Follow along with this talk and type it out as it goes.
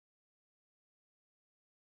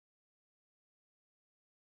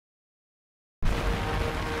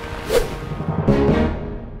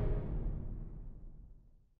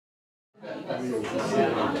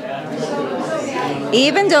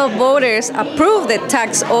Even though voters approved the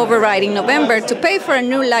tax override in November to pay for a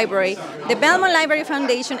new library, the Belmont Library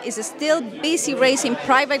Foundation is still busy raising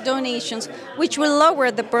private donations, which will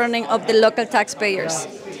lower the burden of the local taxpayers.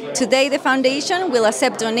 Today, the foundation will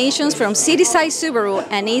accept donations from Cityside Subaru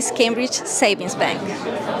and East Cambridge Savings Bank.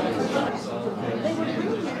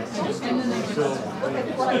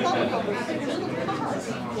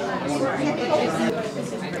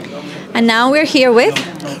 And now we're here with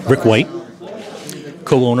Rick White,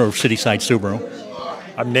 co-owner of Cityside Subaru.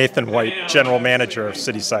 I'm Nathan White, General Manager of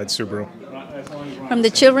Cityside Subaru. From the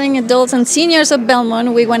children, adults, and seniors of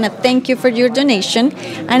Belmont, we want to thank you for your donation.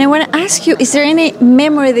 And I want to ask you, is there any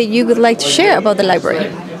memory that you would like to share about the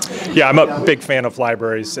library? Yeah, I'm a big fan of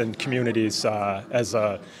libraries and communities.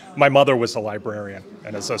 My mother was a librarian,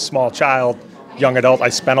 and as a small child, young adult, I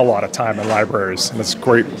spent a lot of time in libraries, and it's a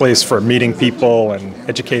great place for meeting people and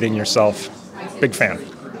educating yourself. Big fan.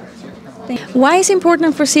 Why is it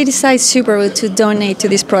important for Cityside Subaru to donate to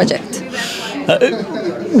this project?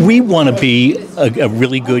 We want to be a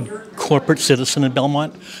really good corporate citizen in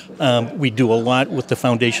Belmont. We do a lot with the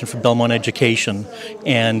Foundation for Belmont Education,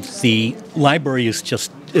 and the library is just,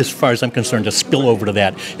 as far as I'm concerned, a spillover to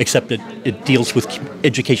that, except that it deals with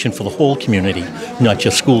education for the whole community, not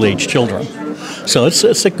just school-age children. So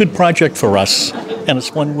it's a good project for us, and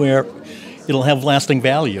it's one where it'll have lasting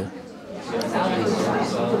value.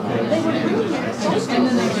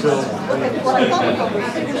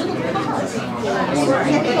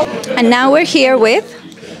 And now we're here with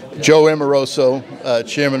Joe Amoroso,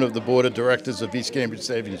 Chairman of the Board of Directors of East Cambridge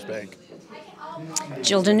Savings Bank.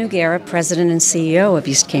 Gilda Noguera, President and CEO of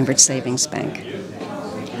East Cambridge Savings Bank.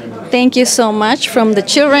 Thank you so much from the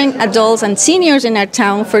children, adults, and seniors in our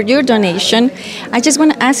town for your donation. I just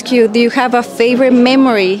want to ask you, do you have a favorite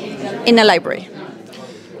memory in a library?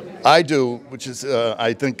 I do, which is,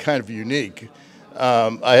 I think, kind of unique.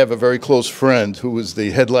 I have a very close friend who was the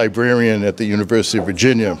head librarian at the University of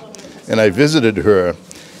Virginia, and I visited her,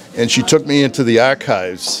 and she took me into the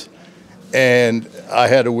archives, and I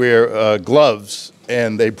had to wear gloves,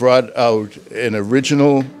 and they brought out an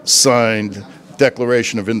original signed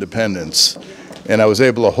Declaration of Independence, and I was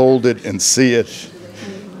able to hold it and see it.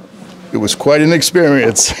 It was quite an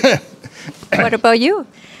experience. What about you?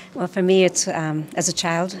 Well, for me, it's as a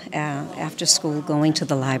child, after school, going to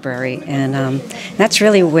the library, and that's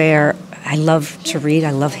really where I love to read.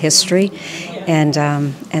 I love history, and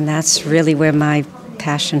that's really where my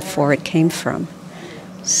passion for it came from.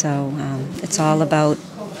 So it's all about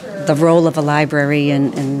the role of a library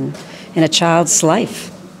in a child's life.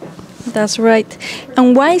 That's right.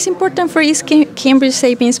 And why is it important for East Cambridge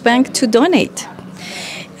Savings Bank to donate?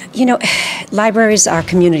 You know, libraries are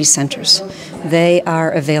community centers. They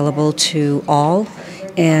are available to all,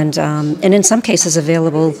 and in some cases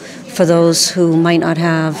available for those who might not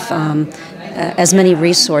have as many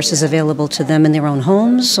resources available to them in their own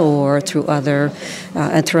homes or through other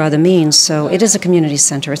means. So it is a community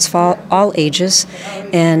center. It's for all ages,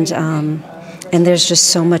 and there's just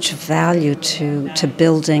so much value to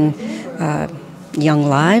building young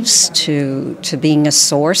lives, to being a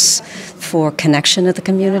source for connection to the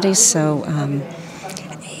community. So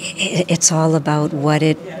it's all about what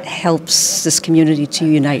it helps this community to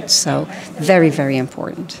unite. So very, very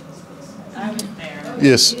important.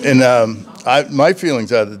 Yes, and my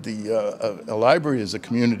feelings are that a library is a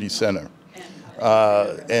community center,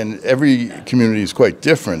 and every community is quite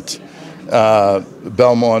different.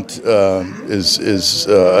 Belmont is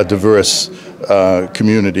a diverse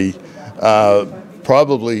community,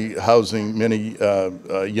 probably housing many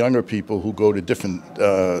younger people who go to different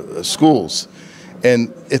schools.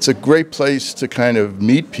 And it's a great place to kind of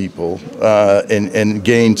meet people and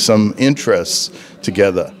gain some interests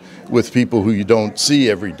together with people who you don't see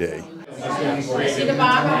every day.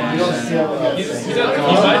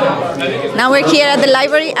 Now we're here at the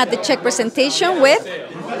library at the check presentation with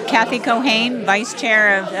Kathy Cohane, Vice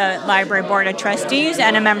Chair of the Library Board of Trustees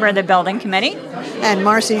and a member of the Building Committee. And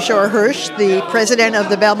Marcy Shore-Hirsch, the President of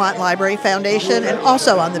the Belmont Library Foundation and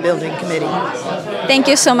also on the Building Committee. Thank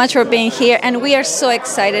you so much for being here, and we are so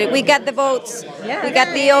excited. We got the votes. Yeah. We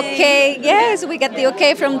got the okay. Yes, we got the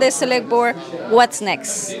okay from the select board. What's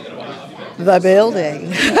next? The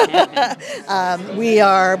building. We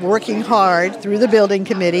are working hard through the Building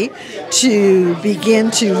Committee to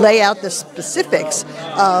begin to lay out the specifics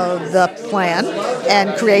of the plan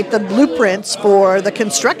and create the blueprints for the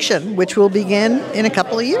construction, which will begin in a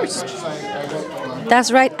couple of years. That's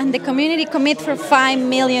right, and the community commit for $5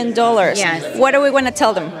 million. Yes. What do we want to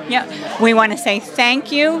tell them? Yeah, we want to say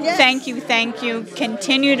thank you, Yes. thank you, thank you.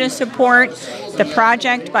 Continue to support the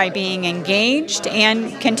project by being engaged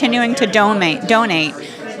and continuing to donate.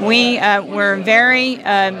 We're very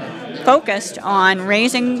focused on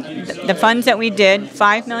raising the funds that we did,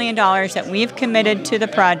 $5 million that we've committed to the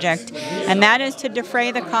project, and that is to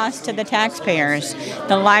defray the cost to the taxpayers.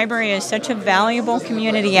 The library is such a valuable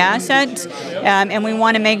community asset, and we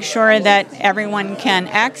want to make sure that everyone can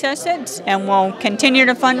access it, and we'll continue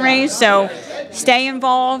to fundraise. So stay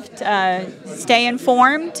involved, stay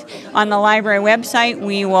informed. On the library website,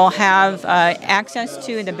 we will have access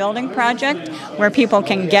to the building project where people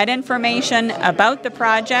can get information about the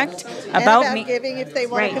project, about giving if they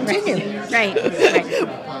want to continue. Right.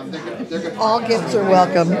 All gifts are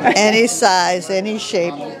welcome, any size, any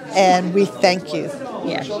shape, and we thank you.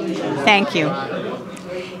 Yeah. Thank you.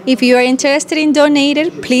 If you are interested in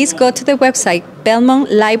donating, please go to the website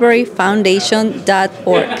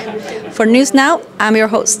belmontlibraryfoundation.org. For News Now, I'm your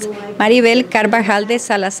host, Maribel Carvajal de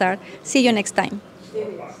Salazar. See you next time.